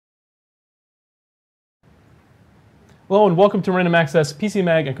Hello and welcome to Random Access PC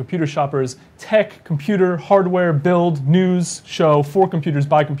Mag and Computer Shopper's tech, computer, hardware, build, news show for computers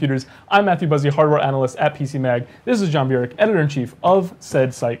by computers. I'm Matthew Buzzy, hardware analyst at PC Mag. This is John Burek, editor-in-chief of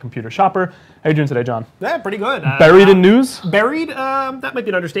said site, Computer Shopper. How you doing today, John? Yeah, pretty good. Buried in news? Buried? That might be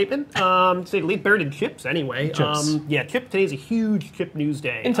an understatement. To say the least, buried in chips anyway. Chips. Yeah, today's a huge chip news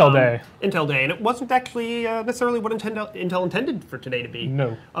day. Intel Day. Intel Day, and it wasn't actually necessarily what Intel intended for today to be.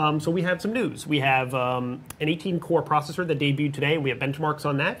 No. So we have some news. We have an 18-core processor that debuted today, and we have benchmarks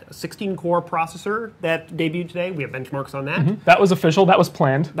on that. A 16-core processor that debuted today, we have benchmarks on that. Mm-hmm. That was official. That was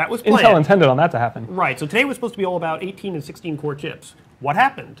planned. That was planned. Intel intended on that to happen. Right, so today was supposed to be all about 18 and 16-core chips. What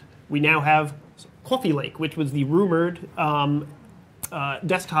happened? We now have Coffee Lake, which was the rumored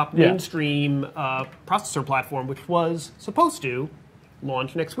desktop mainstream processor platform, which was supposed to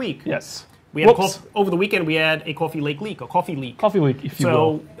launch next week. Yes. We had over the weekend, we had a Coffee Lake leak, a coffee leak. Coffee leak, if you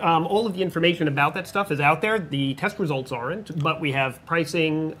will. So all of the information about that stuff is out there. The test results aren't, but we have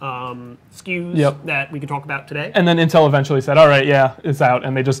pricing, SKUs that we can talk about today. And then Intel eventually said, "All right, yeah, it's out,"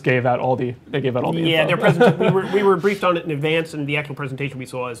 and they just gave out all the info. Their presentation. we were briefed on it in advance, and the actual presentation we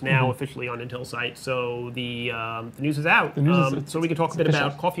saw is now officially on Intel's site. So the news is out. The news is, so we can talk a bit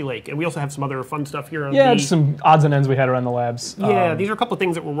about Coffee Lake, and we also have some other fun stuff here. On just some odds and ends we had around the labs. Yeah, these are a couple of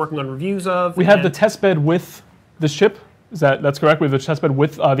things that we're working on reviews of. We have the test bed with this chip. That's correct? We have the test bed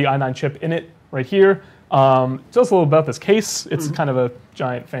with the i9 chip in it right here. Tell us a little about this case. It's kind of a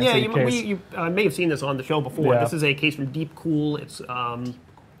giant fancy case. You may have seen this on the show before. Yeah. This is a case from Deep Cool. It's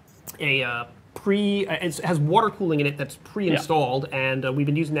it has water cooling in it that's pre-installed, and we've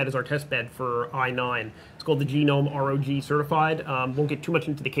been using that as our test bed for i9. It's called the Genome ROG certified. Won't get too much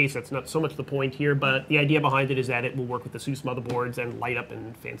into the case, that's not so much the point here, but the idea behind it is that it will work with the Asus motherboards and light up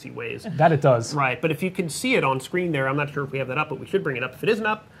in fancy ways. That it does. Right, but if you can see it on screen there, I'm not sure if we have that up, but we should bring it up if it isn't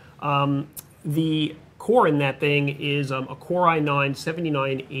up. The core in that thing is a Core i9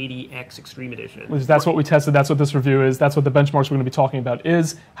 7980X Extreme Edition. That's what we tested. That's what this review is. That's what the benchmarks we're going to be talking about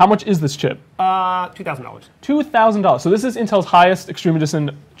is. How much is this chip? $2,000. $2,000. So this is Intel's highest Extreme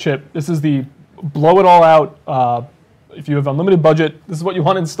Edition chip. This is the blow it all out. If you have unlimited budget, this is what you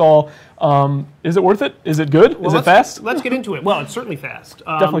want to install. Is it worth it? Is it good? Is it fast? Let's get into it. Well, it's certainly fast.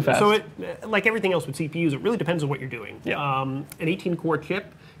 Definitely fast. So like everything else with CPUs, it really depends on what you're doing. Yeah. An 18-core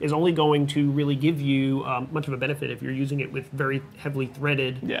chip is only going to really give you much of a benefit if you're using it with very heavily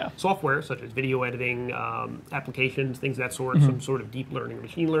threaded software, such as video editing, applications, things of that sort, some sort of deep learning or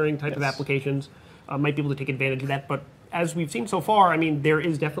machine learning type of applications. Might be able to take advantage of that. But as we've seen so far, I mean, there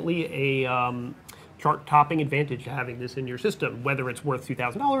is definitely a chart-topping advantage to having this in your system. Whether it's worth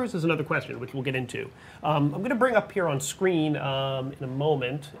 $2,000 is another question, which we'll get into. I'm going to bring up here on screen in a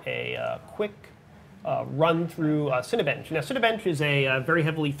moment a quick run through Cinebench. Now, Cinebench is a very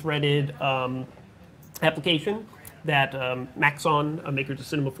heavily threaded application that Maxon, makers of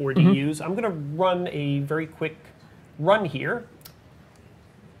Cinema 4D, use. I'm going to run a very quick run here.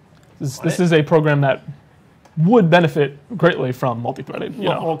 This is a program that would benefit greatly from multi-threaded.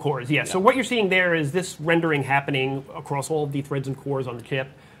 All cores, yeah. So what you're seeing there is this rendering happening across all of the threads and cores on the chip.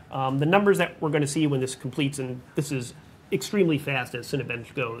 The numbers that we're going to see when this completes, and this is extremely fast as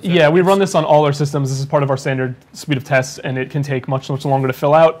Cinebench goes. Yeah, we run this on all our systems. This is part of our standard suite of tests, and it can take much longer to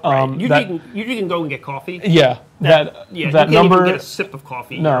fill out. Usually you can go and get coffee. Yeah, that you number. Can't even get a sip of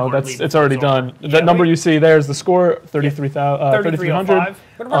coffee. No, it's already done. That number you see there is the score, 3,300.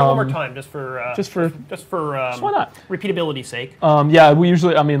 But run it one more time, just for why not? Repeatability's sake. Yeah, we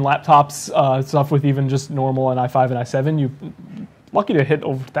usually, laptops, stuff with even just normal and i5 and i7, lucky to hit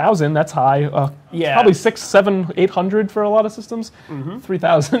over 1,000. That's high. Probably 600, 700, 800 for a lot of systems.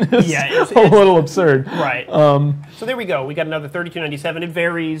 3,000 is a little absurd. Right. So there we go. We got another 3297. It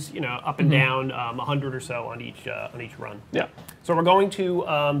varies, up and down, 100 or so on each run. Yeah. So we're going to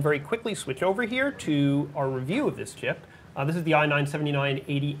very quickly switch over here to our review of this chip. This is the i9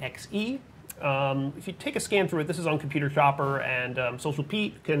 7980XE. If you take a scan through it, this is on Computer Shopper, and Social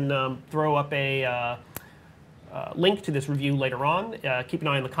Pete can throw up a link to this review later on. Keep an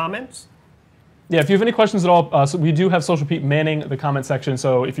eye on the comments. Yeah, if you have any questions at all, so we do have Social Pete manning the comment section,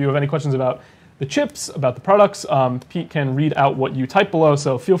 so if you have any questions about the chips, about the products, Pete can read out what you type below,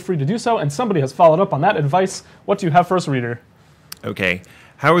 so feel free to do so, and somebody has followed up on that advice. What do you have for us, reader? Okay.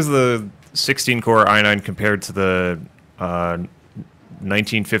 How is the 16-core i9 compared to the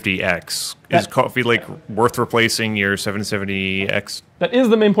 1950X? Is Coffee Lake worth replacing your 770X? That is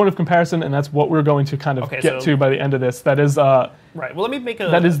the main point of comparison, and that's what we're going to kind of get to by the end of this. That is right. Well, let me make a.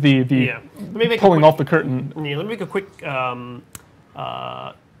 That is the pulling off the curtain. Yeah, let me make a quick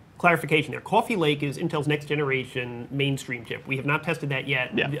clarification there. Coffee Lake is Intel's next generation mainstream chip. We have not tested that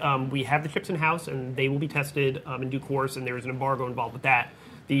yet. Yeah. We have the chips in-house, and they will be tested in due course, and there is an embargo involved with that.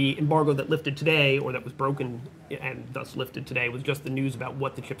 The embargo that lifted today, or that was broken and thus lifted today, was just the news about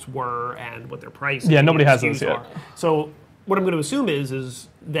what the chips were and what their price. Yeah, nobody has those yet. So what I'm going to assume is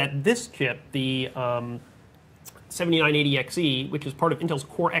that this chip, the 7980XE, which is part of Intel's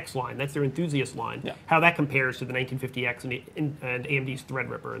Core X line, that's their enthusiast line, how that compares to the 1950X and AMD's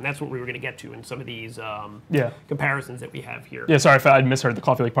Threadripper, and that's what we were going to get to in some of these comparisons that we have here. Yeah, sorry if I misheard the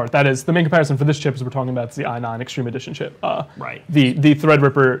Coffee Lake part. That is, the main comparison for this chip is we're talking about the i9 Extreme Edition chip. Right. The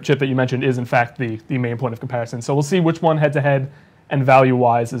Threadripper chip that you mentioned is in fact the main point of comparison. So we'll see which one head-to-head and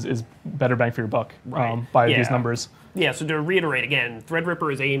value-wise is better bang for your buck by these numbers. Yeah, so to reiterate again,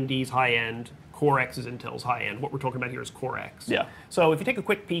 Threadripper is AMD's high-end, Core X is Intel's high-end. What we're talking about here is Core X. Yeah. So if you take a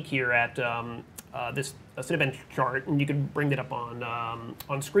quick peek here at this Cinebench chart, and you can bring that up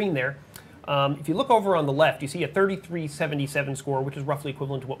on screen there, if you look over on the left, you see a 3377 score, which is roughly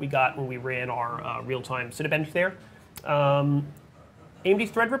equivalent to what we got when we ran our real-time Cinebench there. AMD's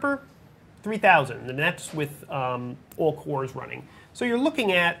Threadripper, 3000, and that's with all cores running. So you're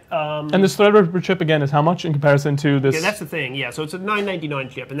looking at... and this Threadripper chip, again, is how much in comparison to this? Yeah, that's the thing, yeah. So it's a $999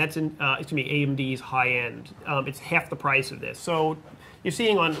 chip, and that's in, AMD's high-end. It's half the price of this. So you're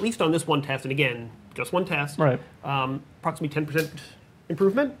seeing, at least on this one test, and again, just one test, right. Approximately 10%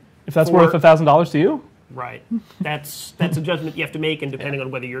 improvement. If that's worth $1,000 to you? Right. That's a judgment you have to make, and depending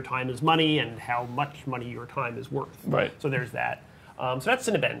on whether your time is money and how much money your time is worth. Right. So there's that. So that's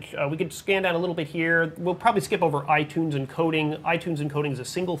Cinebench. We could scan down a little bit here. We'll probably skip over iTunes encoding. iTunes encoding is a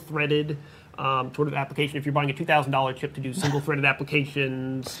single-threaded sort of application. If you're buying a $2,000 chip to do single-threaded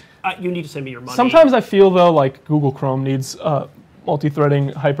application, you need to send me your money. Sometimes I feel, though, like Google Chrome needs a multi-threading,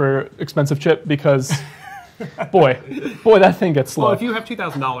 hyper-expensive chip because, boy, that thing gets slow. Well, if you have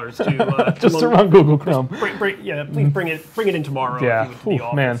 $2,000 to... just to run Google Chrome. Please bring it in tomorrow. Yeah, to the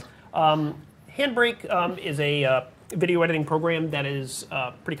office. Man. Handbrake is a... video editing program that is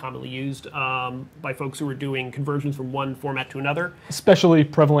pretty commonly used by folks who are doing conversions from one format to another. Especially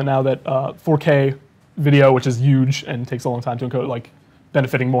prevalent now that 4K video, which is huge and takes a long time to encode, like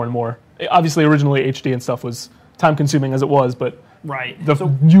benefiting more and more. Obviously, originally HD and stuff was time-consuming as it was, but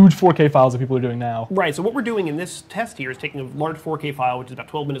the huge 4K files that people are doing now. Right. So what we're doing in this test here is taking a large 4K file, which is about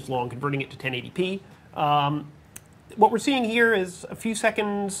 12 minutes long, converting it to 1080p. What we're seeing here is a few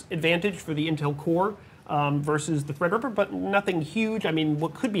seconds advantage for the Intel Core. Versus the Threadripper, but nothing huge. I mean,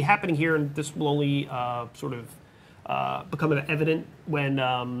 what could be happening here, and this will only sort of become evident when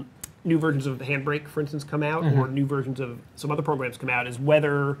new versions of the Handbrake, for instance, come out, or new versions of some other programs come out, is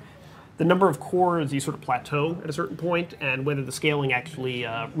whether the number of cores you sort of plateau at a certain point, and whether the scaling actually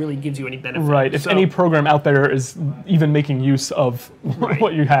really gives you any benefit. Right. If any program out there is even making use of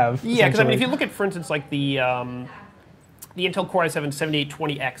what you have. Yeah, because I mean, if you look at, for instance, like the Intel Core i7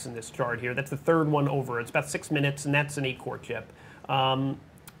 7820X in this chart here, that's the third one over. It's about 6 minutes, and that's an 8-core chip.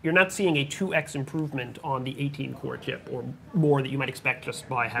 You're not seeing a 2x improvement on the 18-core chip, or more that you might expect just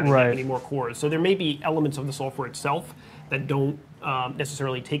by having that many more cores. So there may be elements of the software itself that don't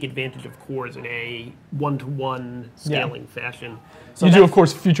necessarily take advantage of cores in a one-to-one scaling fashion. So you do, of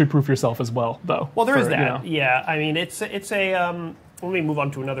course, future-proof yourself as well, though. Well, there is that. Yeah, I mean, it's a. Let me move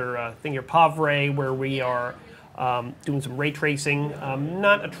on to another thing here, Pavre, where we are. Doing some ray tracing,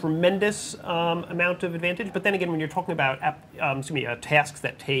 not a tremendous amount of advantage, but then again, when you're talking about tasks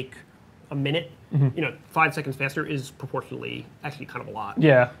that take a minute, 5 seconds faster is proportionally actually kind of a lot.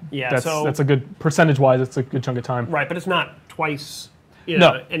 Yeah. That's a good percentage-wise. It's a good chunk of time. Right, but it's not twice.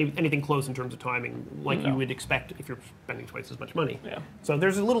 Anything close in terms of timing, like you would expect if you're spending twice as much money. Yeah. So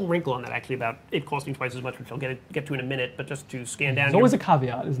there's a little wrinkle on that actually about it costing twice as much, which I'll get to in a minute. But just to scan down, there's always a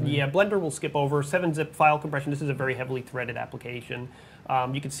caveat, isn't there? Yeah, Blender will skip over 7-zip file compression. This is a very heavily threaded application.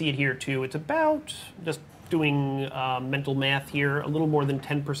 You can see it here too. It's about, just doing mental math here, a little more than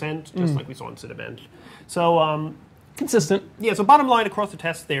 10%, just like we saw in Cinebench. So. Consistent. Yeah, so bottom line across the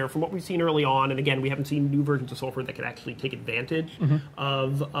test there, from what we've seen early on, and again, we haven't seen new versions of software that could actually take advantage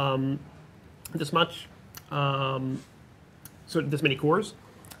of this much, this many cores.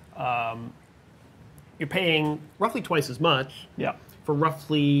 You're paying roughly twice as much for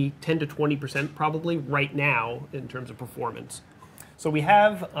roughly 10 to 20% probably right now in terms of performance. So we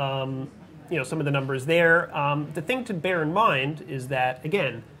have some of the numbers there. The thing to bear in mind is that,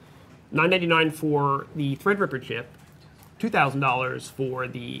 again, $999 for the Threadripper chip, $2,000 for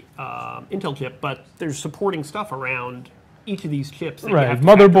the Intel chip, but there's supporting stuff around each of these chips. That right, you have to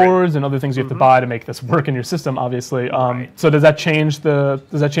motherboards and other things you have to buy to make this work in your system, obviously. So does that change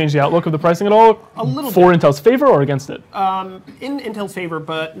the outlook of the pricing at all? A little for bit. Intel's favor or against it? In Intel's favor,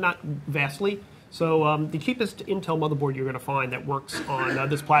 but not vastly. So the cheapest Intel motherboard you're going to find that works on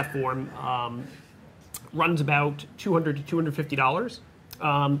this platform runs about $200 to $250.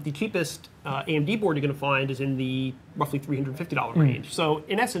 The cheapest AMD board you're going to find is in the roughly $350 range. So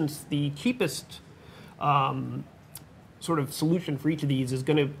in essence, the cheapest sort of solution for each of these is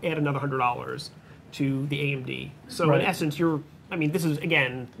going to add another $100 to the AMD. So in essence, this is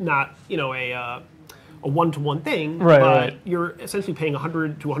again not a one-to-one thing, but you're essentially paying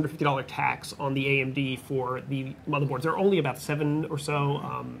 $100 to $150 tax on the AMD for the motherboards. There are only about 7 or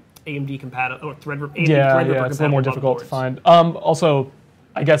so AMD compatible or Threadripper it's a little more difficult to find. Also,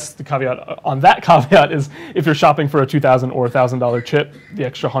 I guess the caveat on that caveat is if you're shopping for a $2,000 or $1,000 chip, the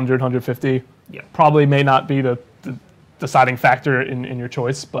extra 100, 150 probably may not be the deciding factor in your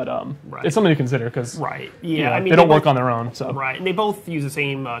choice, but it's something to consider because they don't work on their own. So and they both use the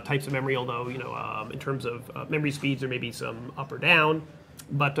same types of memory, although in terms of memory speeds, there may be some up or down,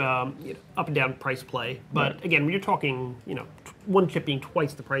 but up and down price play. But again, when you're talking, one chip being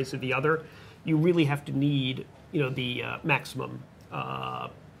twice the price of the other, you really have to need the maximum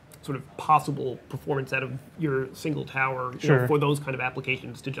sort of possible performance out of your single tower for those kind of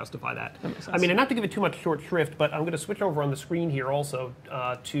applications to justify that. I mean, and not to give it too much short shrift, but I'm going to switch over on the screen here also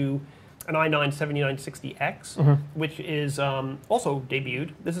to an i9-7960X, which is also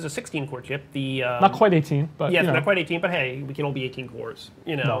debuted. This is a 16-core chip. Not quite 18, but not quite 18, but hey, we can all be 18 cores.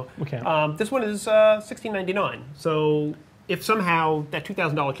 No, we can't. This one is $1699. So if somehow that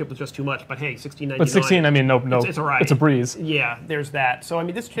 $2,000 chip was just too much, but hey, $1699. But 16, no, it's all right. It's a breeze. Yeah, there's that. So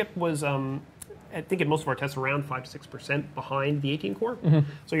this chip was, I think in most of our tests, around 5 to 6% behind the 18 core.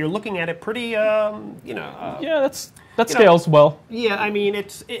 So you're looking at it pretty, that scales well. Yeah,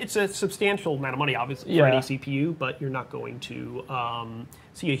 it's a substantial amount of money, obviously, for any CPU, but you're not going to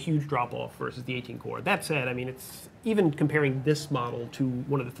see a huge drop off versus the 18 core. That said, it's even comparing this model to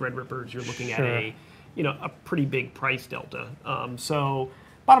one of the Threadrippers, you're looking at a pretty big price delta. So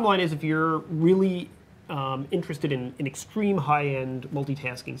bottom line is if you're really interested in an extreme high-end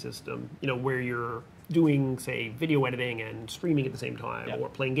multitasking system, where you're doing, say, video editing and streaming at the same time, or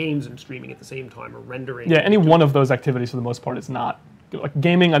playing games and streaming at the same time, or rendering. Yeah, any one of those activities for the most part is not. Like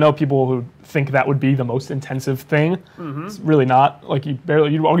gaming, I know people who think that would be the most intensive thing. It's really not. Like you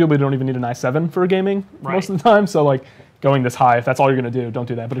arguably don't even need an i7 for gaming most of the time. So like going this high, if that's all you're going to do, don't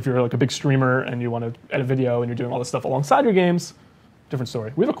do that. But if you're like a big streamer and you want to edit video and you're doing all this stuff alongside your games, different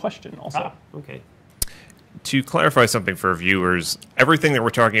story. We have a question also. Okay. To clarify something for viewers, everything that we're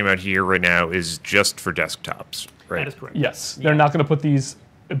talking about here right now is just for desktops, right? That is correct. Yes. They're not going to put these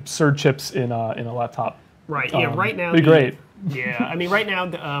absurd chips in a laptop. Right. Yeah. Right now. It'd be great. Yeah. Right now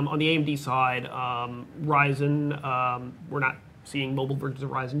on the AMD side, Ryzen, we're not seeing mobile versions of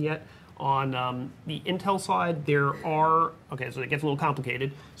Ryzen yet. On the Intel side, there are, so it gets a little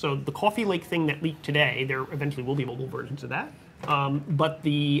complicated. So the Coffee Lake thing that leaked today, there eventually will be mobile versions of that. But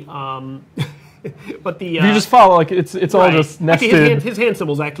the if you just follow, like it's all just nested. Okay, his hand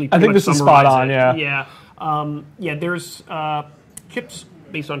symbol's actually pretty I think much this is spot on, Yeah. There's chips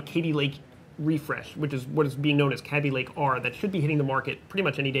based on Kaby Lake Refresh, which is what is being known as Kaby Lake R, that should be hitting the market pretty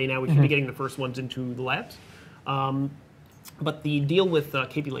much any day now. We should be getting the first ones into the labs. But the deal with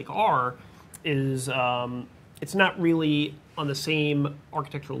Kaby Lake R is it's not really on the same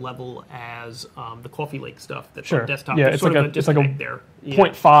architectural level as the Coffee Lake stuff that's on desktop. Yeah, it's like a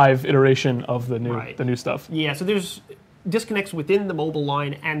 0.5 iteration of the new stuff. Yeah, so there's disconnects within the mobile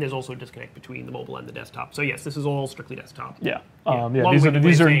line, and there's also a disconnect between the mobile and the desktop. So yes, this is all strictly desktop. These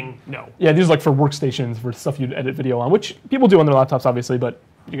are no. Yeah, these are like for workstations for stuff you'd edit video on, which people do on their laptops, obviously, but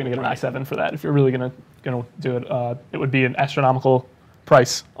you're gonna get an i7 for that. If you're really gonna do it, it would be an astronomical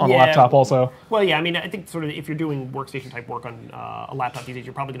price on a laptop also. Well, yeah, I think sort of if you're doing workstation type work on a laptop these days,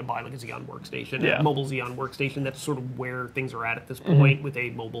 you're probably going to buy like a Xeon workstation, a mobile Xeon workstation. That's sort of where things are at this point with a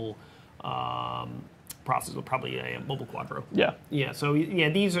mobile processor, probably a mobile Quadro. Yeah. Yeah. So yeah,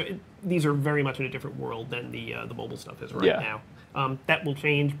 these are very much in a different world than the mobile stuff is now. That will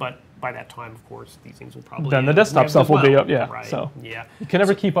change, but by that time, of course, these things will probably then the desktop stuff will be up. Yeah. Right. So yeah, you can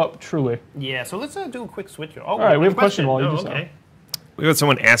never keep up truly. Yeah. So let's do a quick switch. All right, we have a question while you do so. We got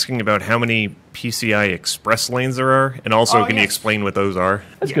someone asking about how many PCI Express lanes there are, and also can you explain what those are?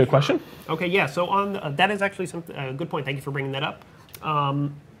 That's a good question. Okay, yeah. So on that is actually a good point. Thank you for bringing that up.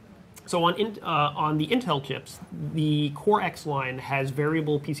 So on the Intel chips, the Core X line has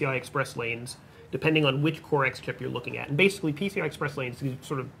variable PCI Express lanes depending on which Core X chip you're looking at. And basically, PCI Express lanes, to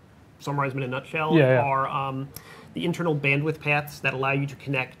sort of summarize them in a nutshell, are the internal bandwidth paths that allow you to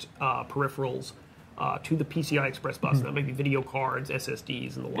connect peripherals to the PCI Express bus. That might be video cards,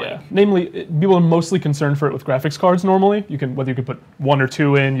 SSDs, and the like. Yeah. Namely, people are mostly concerned for it with graphics cards normally. Whether you can put 1 or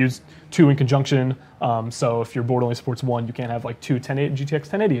 2 in, use 2 in conjunction. So if your board only supports 1, you can't have like 2 GTX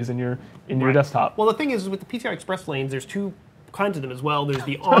 1080s in your desktop. Well, the thing is, with the PCI Express lanes, there's 2 kinds of them as well. There's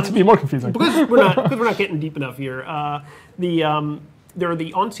the on... to be more confusing. Because we're not getting deep enough here. There are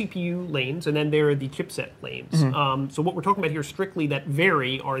the on-CPU lanes, and then there are the chipset lanes. So what we're talking about here strictly that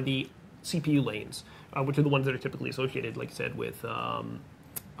vary are the CPU lanes, which are the ones that are typically associated, like I said, with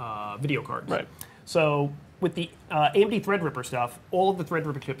video cards. Right. So with the AMD Threadripper stuff, all of the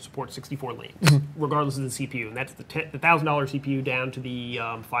Threadripper chips support 64 lanes, regardless of the CPU, and that's the $1,000 CPU down to the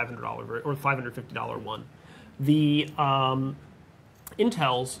 $500 or $550 one. The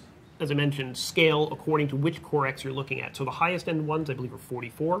Intels, as I mentioned, scale according to which Core X you're looking at. So the highest end ones, I believe, are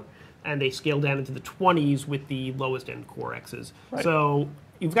 44, and they scale down into the 20s with the lowest end Core X's. Right. So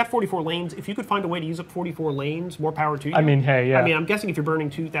you've got 44 lanes. If you could find a way to use up 44 lanes, more power to you. I mean, hey, yeah. I mean, I'm guessing if you're burning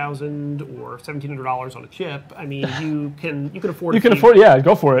 $2,000 or $1,700 on a chip, I mean, you can afford. You can afford, yeah,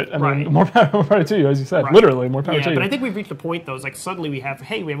 go for it. I mean, Right. more power to you, as you said. Right. Literally, more power to Yeah, you. but I think we've reached a point though. It's like suddenly we have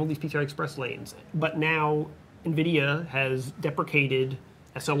all these PCI Express lanes, but now NVIDIA has deprecated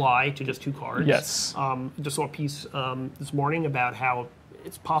SLI to just 2 cards. Yes. Just saw a piece this morning about how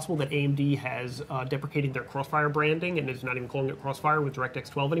it's possible that AMD has deprecated their Crossfire branding and is not even calling it Crossfire with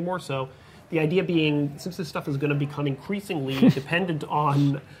DirectX 12 anymore. So the idea being, since this stuff is going to become increasingly dependent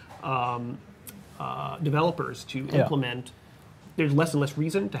on developers to implement, there's less and less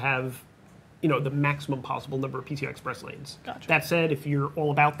reason to have the maximum possible number of PCI Express lanes. Gotcha. That said, if you're all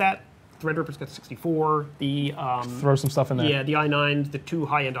about that, Threadripper's got 64. The throw some stuff in there. Yeah, the i9s, the 2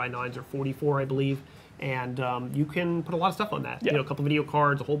 high-end i9s are 44, I believe. And you can put a lot of stuff on that. Yeah. A couple video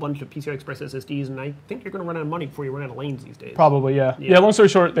cards, a whole bunch of PCI Express SSDs, and I think you're going to run out of money before you run out of lanes these days. Probably, yeah. Yeah, long story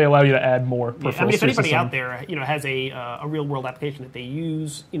short, they allow you to add more peripherals. I mean, if to your anybody system. out there, has a real-world application that they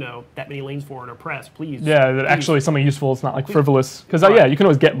use, that many lanes for and are pressed, please. Yeah, that actually something useful. It's not like frivolous. Because, you can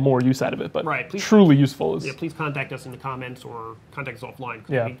always get more use out of it. But please, truly useful is... Yeah, please contact us in the comments or contact us offline.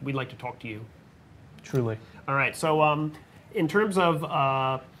 Yeah. We'd like to talk to you. Truly. All right, so in terms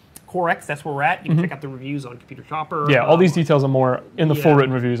of Core X, that's where we're at. You can check out the reviews on Computer Shopper. Yeah, all these details are more in the full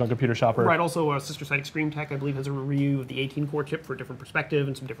written reviews on Computer Shopper. Right, also sister site Extreme Tech, I believe, has a review of the 18-core chip for a different perspective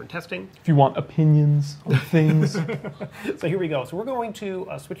and some different testing. If you want opinions on things. So here we go. So we're going to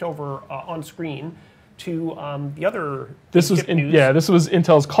switch over on screen to the other this was news. this was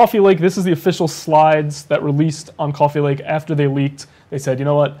Intel's Coffee Lake. This is the official slides that released on Coffee Lake after they leaked. They said, you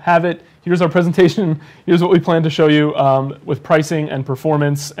know what, have it. Here's our presentation. Here's what we plan to show you with pricing and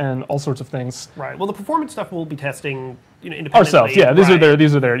performance and all sorts of things. Right. Well, the performance stuff we'll be testing independently. Ourselves, yeah. These are their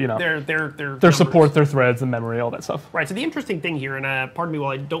their support, their threads, the memory, all that stuff. Right. So the interesting thing here, and pardon me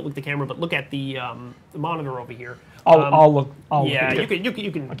while I don't look at the camera, but look at the monitor over here. I'll look. Yeah, look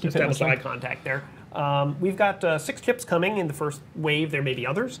you can just have eye contact there. We've got 6 chips coming in the first wave. There may be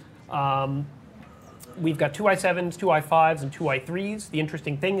others. We've got 2 i7s, 2 i5s, and 2 i3s. The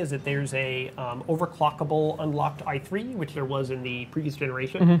interesting thing is that there's a overclockable unlocked i3, which there was in the previous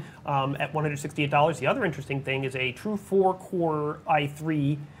generation, at $168. The other interesting thing is a true 4-core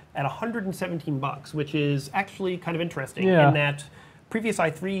i3 at $117, which is actually kind of interesting in that previous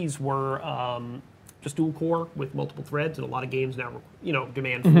i3s were just dual core with multiple threads, and a lot of games now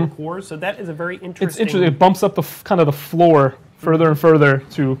demand 4 cores. So that is a very interesting. It's interesting. It bumps up the kind of the floor further and further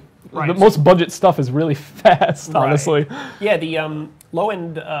to. Right. The most budget stuff is really fast, honestly. Yeah, the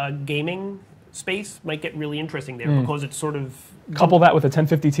low-end gaming space might get really interesting there because it's sort of... Couple that with a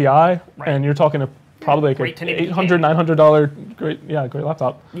 1050 Ti, and you're talking probably like an $800, $900 great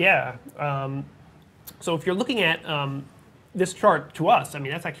laptop. Yeah. So if you're looking at this chart to us, I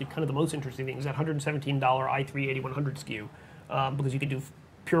mean, that's actually kind of the most interesting thing, is that $117 i3 8100 SKU, because you could do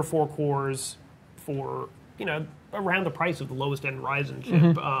pure 4 cores for, around the price of the lowest end Ryzen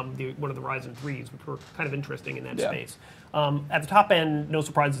chip, one of the Ryzen 3s, which were kind of interesting in that space. At the top end, no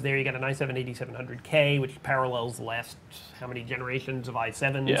surprises there. You got an i7 8700K, which parallels the last how many generations of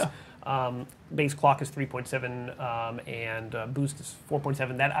i7s. Yeah. Base clock is 3.7 and boost is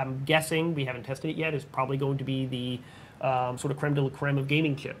 4.7. That, I'm guessing, we haven't tested it yet, is probably going to be the sort of creme de la creme of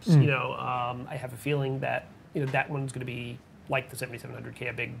gaming chips. I have a feeling that that one's going to be like the 7700K,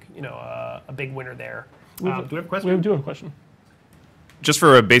 a big winner there. Do we have a question? We do have a question. just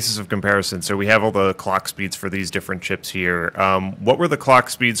for a basis of comparison, so we have all the clock speeds for these different chips here. What were the clock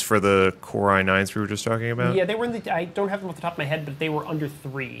speeds for the Core i9s we were just talking about? Yeah, they were in the. I don't have them off the top of my head, but they were under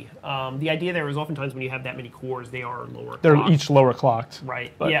 3. The idea there is oftentimes when you have that many cores, they are lower. They're clocked. Each lower clocked.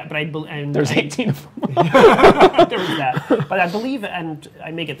 Right. Yeah, but there's 18 of them. There was that. But I believe, and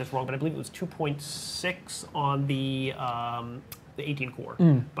I may get this wrong, but I believe it was 2.6 on the 18 core.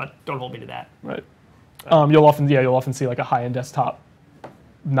 But don't hold me to that. Right. You'll often see like a high-end desktop,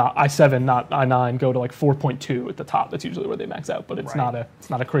 not i7, not i9, go to like 4.2 at the top. That's usually where they max out, but it's not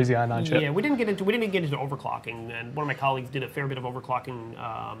a crazy i9 chip. Yeah, we didn't get into overclocking, and one of my colleagues did a fair bit of overclocking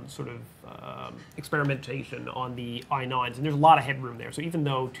experimentation on the i9s, and there's a lot of headroom there. So even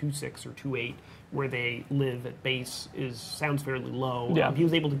though 2.6 or 2.8, where they live at base, sounds fairly low, he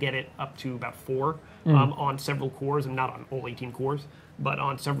was able to get it up to about 4 on several cores, and not on all 18 cores, but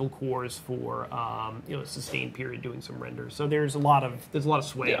on several cores for a sustained period doing some renders. So there's a lot of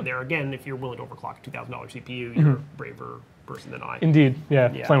sway there. Again, if you're willing to overclock a $2,000 CPU, you're a braver person than I. Indeed,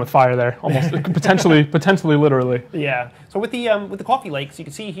 playing with fire there, almost potentially literally. Yeah. So with the Coffee Lakes, you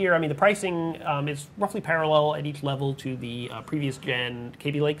can see here. I mean, the pricing is roughly parallel at each level to the previous gen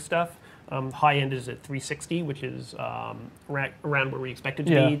Kaby Lake stuff. High end is at $360, which is around where we expect it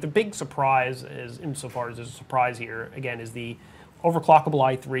to be. The big surprise, insofar as there's a surprise here, again, is the overclockable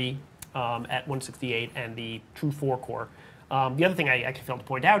i3 at 168 and the true 4-core. The other thing I actually failed to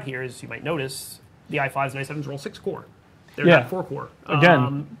point out here is, you might notice, the i5s and i7s are all 6-core. They're not 4-core.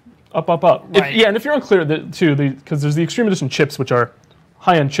 Again, up. Right. And if you're unclear, because there's the Extreme Edition chips, which are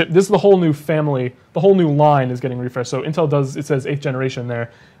high-end chip. This is the whole new family. The whole new line is getting refreshed. So Intel it says 8th generation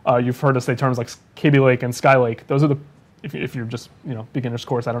there. You've heard us say terms like Kaby Lake and Skylake. Those are if you're just beginner's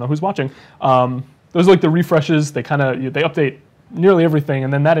course, I don't know who's watching. Those are like the refreshes. They they update nearly everything,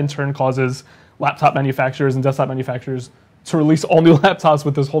 and then that in turn causes laptop manufacturers and desktop manufacturers to release all new laptops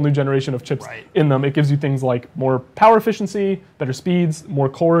with this whole new generation of chips in them. It gives you things like more power efficiency, better speeds, more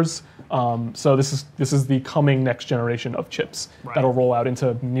cores. So this is the coming next generation of chips that'll roll out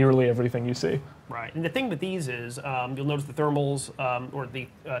into nearly everything you see. Right, and the thing with these is you'll notice the thermals or the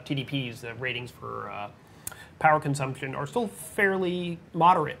TDPs, the ratings for power consumption, are still fairly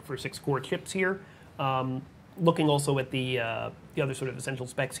moderate for 6-core chips here. Looking also at the other sort of essential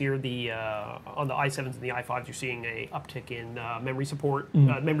specs here, on the i7s and the i5s, you're seeing a uptick in memory support,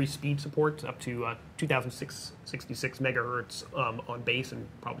 memory speed support up to 2,666 megahertz on base, and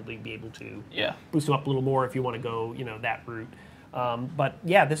probably be able to boost them up a little more if you want to go that route. But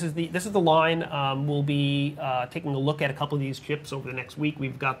yeah, this is the line. We'll be taking a look at a couple of these chips over the next week.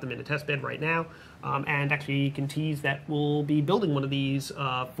 We've got them in a test bed right now, and actually can tease that we'll be building one of these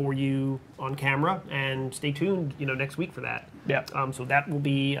for you on camera. And stay tuned, next week for that. Yeah. So that will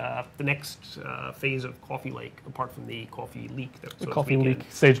be the next phase of Coffee Lake, apart from the Coffee Leak. The Coffee Leak,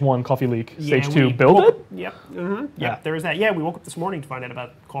 Stage 1, Coffee Leak. Stage 2, build it? Yep. Mm-hmm. Yeah, there is that. Yeah, we woke up this morning to find out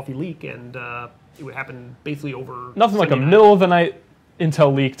about Coffee Leak, and it would happen basically over nothing like a middle of the night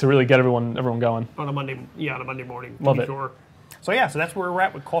Intel leak to really get everyone going. On a Monday morning. Love it. Sure. So yeah, so that's where we're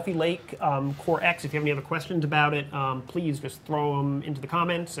at with Coffee Lake Core X. If you have any other questions about it, please just throw them into the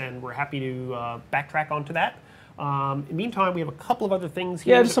comments, and we're happy to backtrack onto that. In the meantime, we have a couple of other things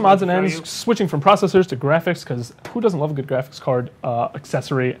here. Yeah, just some odds and ends. Switching from processors to graphics, because who doesn't love a good graphics card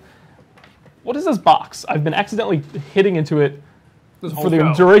accessory? What is this box? I've been accidentally hitting into it for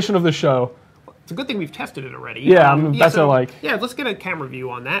the duration of the show. It's a good thing we've tested it already. Yeah, Yeah, let's get a camera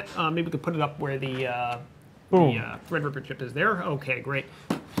view on that. Maybe we could put it up where the Threadripper chip is there. Okay, great.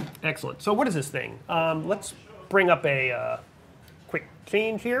 Excellent. So what is this thing? Let's bring up a quick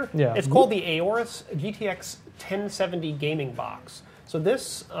change here. Yeah. It's called the Aorus GTX 1070 gaming box. So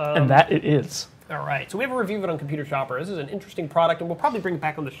this... and that it is. All right, so we have a review of it on Computer Shopper. This is an interesting product, and we'll probably bring it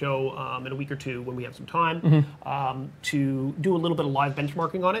back on the show in a week or two when we have some time to do a little bit of live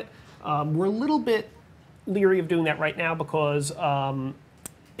benchmarking on it. We're a little bit leery of doing that right now because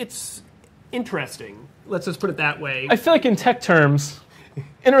it's interesting. Let's just put it that way. I feel like in tech terms,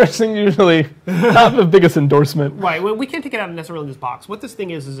 interesting usually not the biggest endorsement. Right, well, we can't take it out necessarily in this box. What this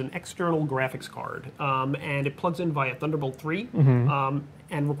thing is an external graphics card, and it plugs in via Thunderbolt 3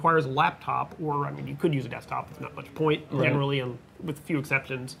 and requires a laptop, or I mean, you could use a desktop, it's not much point, generally, and with a few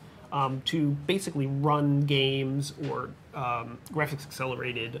exceptions, to basically run games or graphics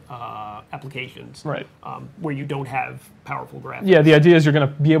accelerated applications where you don't have powerful graphics. Yeah, the idea is you're going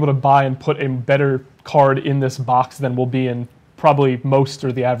to be able to buy and put a better card in this box than will be in probably most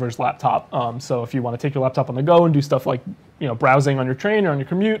or the average laptop. So if you want to take your laptop on the go and do stuff like browsing on your train or on your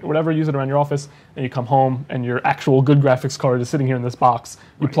commute or whatever, use it around your office, and you come home and your actual good graphics card is sitting here in this box.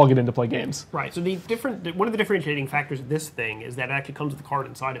 You plug it in to play games. Right. So one of the differentiating factors of this thing is that it actually comes with a card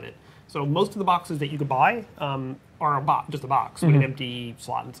inside of it. So most of the boxes that you could buy are just a box with an empty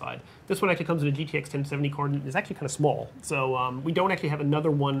slot inside. This one actually comes with a GTX 1070 card and is actually kind of small. So we don't actually have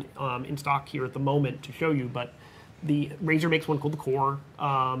another one in stock here at the moment to show you, but the Razer makes one called the Core.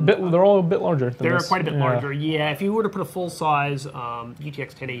 They're all a bit larger. They're quite a bit larger. Yeah, if you were to put a full-size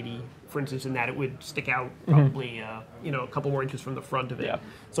GTX 1080, for instance, in that, it would stick out probably a couple more inches from the front of it. Yeah.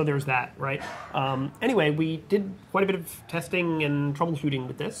 So there's that, right? Anyway, we did quite a bit of testing and troubleshooting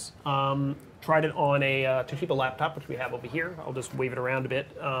with this. Tried it on a Toshiba laptop, which we have over here. I'll just wave it around a bit.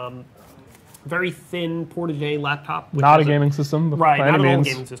 Very thin Portage laptop. Not a gaming system, right? Not at all a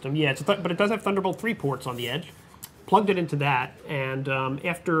gaming system. Yeah, but it does have Thunderbolt 3 ports on the edge. Plugged it into that, and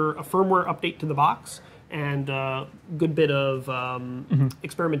after a firmware update to the box and a good bit of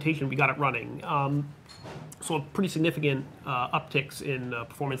experimentation, we got it running. So pretty significant upticks in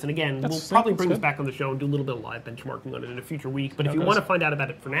performance. And again, we'll probably bring this back on the show and do a little bit of live benchmarking on it in a future week. But if you want to find out about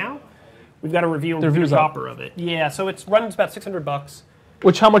it for now, we've got a review and a shopper of it. Yeah, so it runs about $600.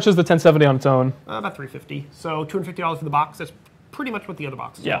 How much is the 1070 on its own? About $350. So $250 for the box. That's pretty much what the other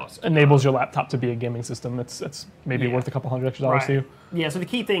boxes cost. Enables your laptop to be a gaming system. It's maybe worth a couple $100 extra to you. Yeah, so the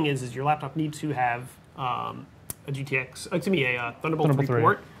key thing is your laptop needs to have a Thunderbolt 3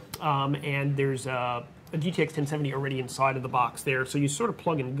 port, and there's a GTX 1070 already inside of the box there, so you sort of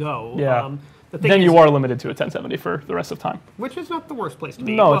plug and go. Yeah. Then you are limited to a 1070 for the rest of time. Which is not the worst place to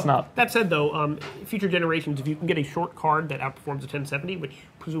be. No, it's not. That said, though, future generations, if you can get a short card that outperforms a 1070, which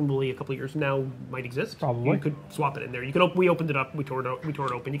presumably a couple of years from now might exist, you could swap it in there. You could. We opened it up. We tore it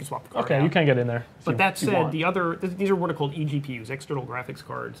open. You can swap the card out. You can get in there. But that said, these are what are called eGPUs, external graphics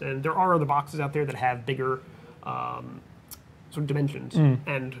cards, and there are other boxes out there that have bigger sort of dimensions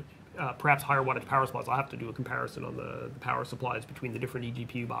and perhaps higher wattage power supplies. I'll have to do a comparison on the power supplies between the different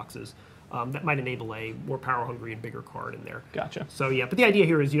eGPU boxes. That might enable a more power-hungry and bigger card in there. Gotcha. So yeah, but the idea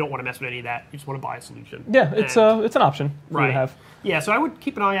here is you don't want to mess with any of that. You just want to buy a solution. Yeah, it's an option for you to have. Yeah, so I would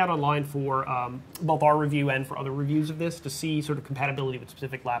keep an eye out online for both our review and for other reviews of this to see sort of compatibility with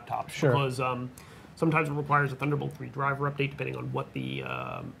specific laptops. Sure. Because sometimes it requires a Thunderbolt 3 driver update depending on what the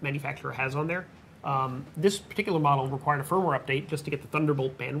manufacturer has on there. This particular model required a firmware update just to get the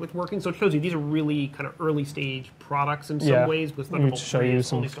Thunderbolt bandwidth working. So it shows you these are really kind of early stage products in some ways, with Thunderbolt 3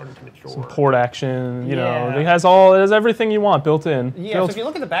 slowly starting to mature. Some port action, you know, it has everything you want built in. Yeah, so if you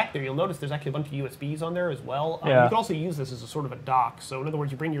look at the back there, you'll notice there's actually a bunch of USBs on there as well. You can also use this as a sort of a dock. So in other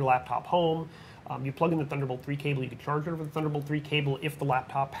words, you bring your laptop home, you plug in the Thunderbolt 3 cable, you can charge it over the Thunderbolt 3 cable if the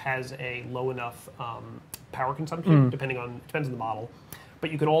laptop has a low enough power consumption, depends on the model.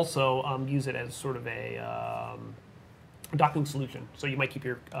 But you can also use it as sort of a docking solution. So you might keep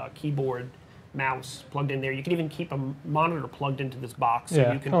your keyboard, mouse plugged in there. You can even keep a monitor plugged into this box. So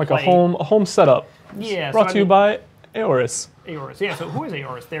you can kind of like a home setup. Yeah. Brought to you by Aorus. Aorus. Yeah. So who is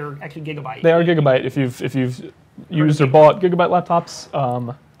Aorus? They're actually Gigabyte. They are Gigabyte. If you've used or bought Gigabyte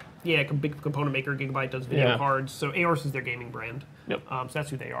laptops. Yeah, a big component maker. Gigabyte does video cards. So Aorus is their gaming brand. Yep. So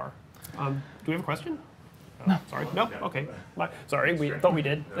that's who they are. Do we have a question? No. Sorry. No. Okay. Sorry. We thought we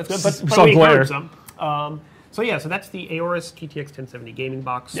did. That's good. But we encouraged some. So that's the Aorus GTX 1070 gaming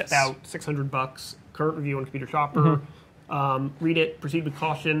box. Yes. About $600. Current review on Computer Shopper. Read it. Proceed with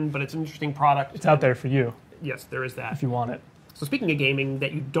caution. But it's an interesting product. It's out there for you. Yes, there is that. If you want it. So speaking of gaming,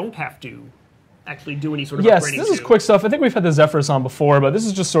 that you don't have to actually do any sort of upgrading. Yes, this is quick stuff. I think we've had the Zephyrus on before, but this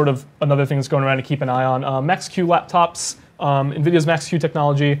is just sort of another thing that's going around to keep an eye on. Max-Q laptops. NVIDIA's Max-Q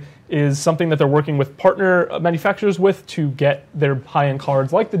technology is something that they're working with partner manufacturers with to get their high-end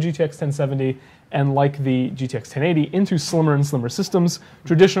cards like the GTX 1070 and like the GTX 1080 into slimmer and slimmer systems.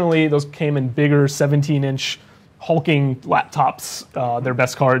 Traditionally, those came in bigger 17-inch hulking laptops, their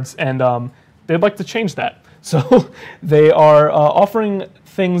best cards, and they'd like to change that. So they are offering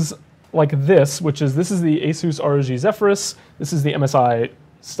things like this, this is the Asus ROG Zephyrus. This is the MSI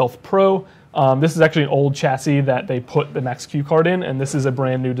Stealth Pro. This is actually an old chassis that they put the Max-Q card in, and this is a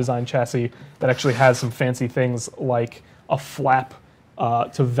brand new design chassis that actually has some fancy things like a flap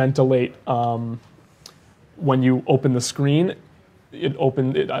to ventilate when you open the screen. I don't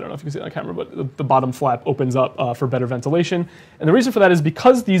know if you can see it on camera, but the bottom flap opens up for better ventilation. And the reason for that is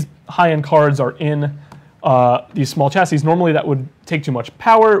because these high-end cards are in these small chassis. Normally that would take too much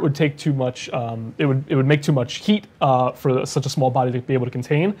power. It would take too much. It would make too much heat for such a small body to be able to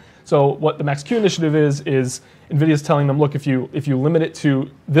contain. So what the Max-Q initiative is NVIDIA is telling them, look, if you limit it to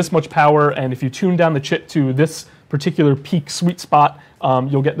this much power and if you tune down the chip to this particular peak sweet spot,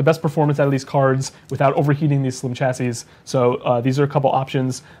 you'll get the best performance out of these cards without overheating these slim chassis. So these are a couple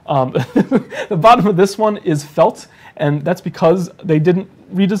options. The bottom of this one is felt, and that's because they didn't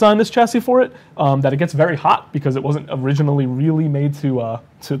redesign this chassis for it, that it gets very hot because it wasn't originally really made to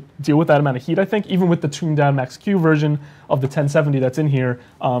deal with that amount of heat, I think. Even with the tuned down Max Q version of the 1070 that's in here,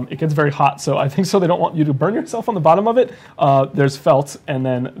 it gets very hot. So I think they don't want you to burn yourself on the bottom of it. There's felt, and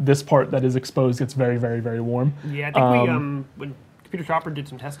then this part that is exposed gets very, very, very warm. Yeah, I think when Computer Shopper did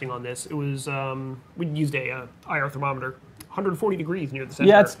some testing on this, it was, we used a IR thermometer, 140 degrees near the center.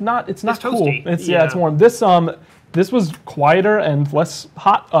 Yeah, it's not cool. Toasty. It's warm. This was quieter and less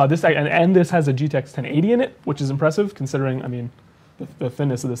hot. This has a GTX 1080 in it, which is impressive considering, I mean, the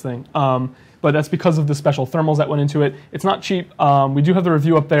thinness of this thing. But that's because of the special thermals that went into it. It's not cheap. We do have the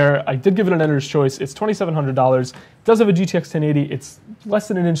review up there. I did give it an editor's choice. It's $2,700. It does have a GTX 1080. It's less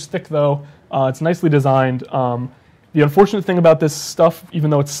than an inch thick though. It's nicely designed. The unfortunate thing about this stuff, even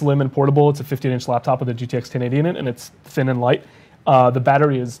though it's slim and portable, it's a 15-inch laptop with a GTX 1080 in it, and it's thin and light. The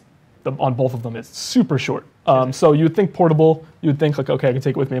battery is on both of them is super short. So you would think portable, you would think like, okay, I can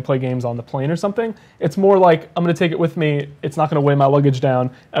take it with me and play games on the plane or something. It's more like, I'm going to take it with me, it's not going to weigh my luggage down,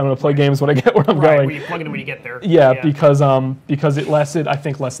 and I'm going to play games when I get where I'm going. Where you plug it in when you get there. Yeah, because it lasted, I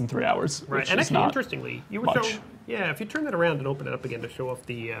think, less than 3 hours. Right, and actually, interestingly, you were showing, if you turn that around and open it up again to show off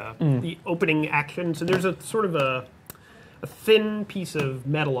the opening action, so there's a sort of a thin piece of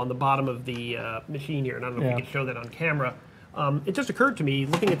metal on the bottom of the machine here, and I don't know if we can show that on camera. It just occurred to me,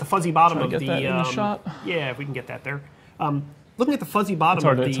 looking at the fuzzy bottom of the shot. Yeah, if we can get that there. Looking at the fuzzy bottom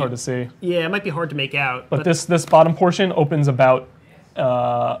of the... It's hard to see. Yeah, it might be hard to make out. But this bottom portion opens about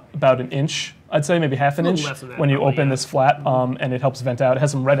an inch, I'd say, maybe half an inch when you open this flat, and it helps vent out. It has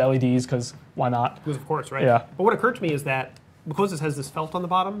some red LEDs, because why not? Because of course, right? Yeah. But what occurred to me is that because this has this felt on the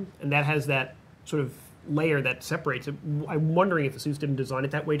bottom, and that has that sort of layer that separates it, I'm wondering if Asus didn't design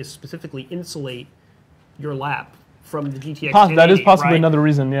it that way to specifically insulate your lap from the GTX 1080, that is possibly another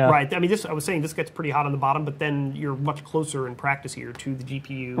reason, yeah. Right. I mean, I was saying this gets pretty hot on the bottom, but then you're much closer in practice here to the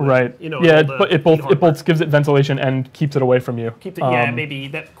GPU. Right. And, it both gives it ventilation and keeps it away from you. Maybe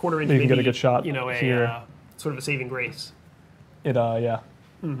that quarter inch. You can get a good shot. Here. Sort of a saving grace. Yeah.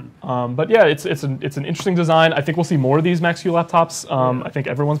 Mm-hmm. But yeah, it's an interesting design. I think we'll see more of these Max-Q laptops. I think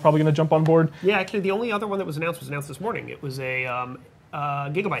everyone's probably going to jump on board. Yeah, actually, the only other one that was announced this morning. It was a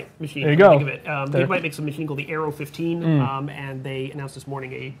Gigabyte machine. There you go. Gigabyte makes a machine called the Aero 15, and they announced this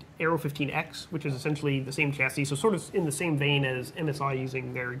morning a Aero 15X, which is essentially the same chassis, so sort of in the same vein as MSI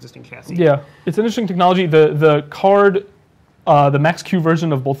using their existing chassis. Yeah, it's an interesting technology. The card, the Max-Q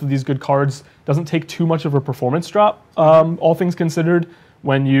version of both of these good cards doesn't take too much of a performance drop, all things considered.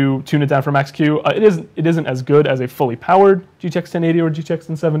 When you tune it down for Max-Q, it isn't as good as a fully powered GTX 1080 or GTX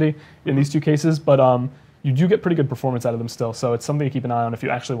 1070 in these two cases, but you do get pretty good performance out of them still. So it's something to keep an eye on if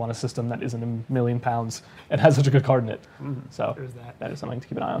you actually want a system that isn't £1 million and has such a good card in it. So that is something to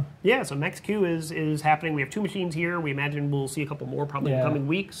keep an eye on. Yeah, so Max-Q is happening. We have 2 machines here. We imagine we'll see a couple more probably in the coming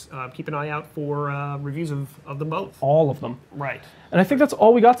weeks. Keep an eye out for reviews of them both. All of them. Right. And I think that's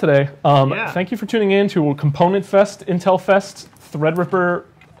all we got today. Thank you for tuning in to Component Fest, Intel Fest, Threadripper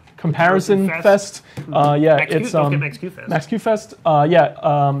Comparison Fest. It's Max-Q Fest. Max-Q Fest.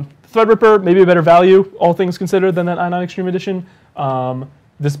 Threadripper, maybe a better value, all things considered, than that i9 Extreme Edition.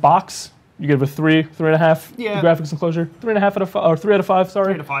 This box, you give it a 3.5 graphics enclosure. 3.5 out of 5, or 3 out of 5, sorry.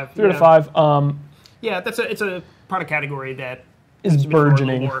 3 out of 5. 3 out of 5. It's a product category that is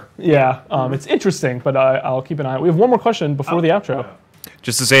burgeoning. It's interesting, but I'll keep an eye. We have one more question before the outro.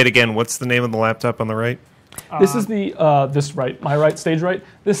 Just to say it again, what's the name of the laptop on the right? This is the my right, stage right.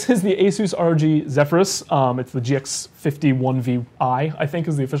 This is the Asus ROG Zephyrus. It's the GX51VI, I think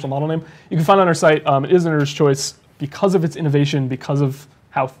is the official model name. You can find it on our site. It is an editor's choice because of its innovation, because of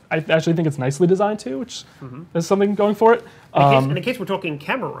how I actually think it's nicely designed too, which is something going for it. In case we're talking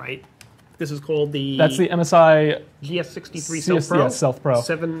camera right, this is called the... That's the MSI... GS63 Stealth Pro? Yeah, Stealth Pro.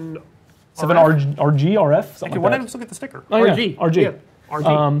 7 RG, RF, something like that. Let's look at the sticker. Oh, RG. RG. Yeah.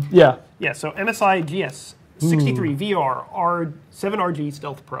 RG. Yeah, so MSI GS63 VR 7RG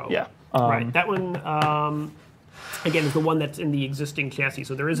Stealth Pro. Yeah. Right. That one, again, is the one that's in the existing chassis.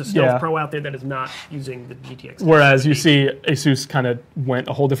 So there is a Stealth Pro out there that is not using the GTX. Whereas you see Asus kind of went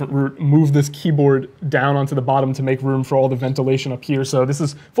a whole different route, moved this keyboard down onto the bottom to make room for all the ventilation up here. So this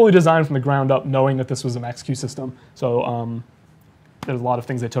is fully designed from the ground up, knowing that this was a Max-Q system. So there's a lot of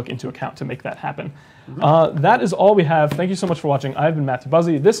things they took into account to make that happen. That is all we have. Thank you so much for watching. I've been Matthew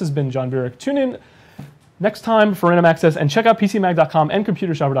Buzzy. This has been John Burek. Tune in next time for Random Access, and check out PCMag.com and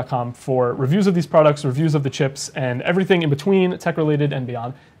ComputerShopper.com for reviews of these products, reviews of the chips, and everything in between, tech-related and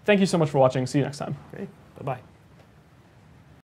beyond. Thank you so much for watching. See you next time. Okay. Bye-bye.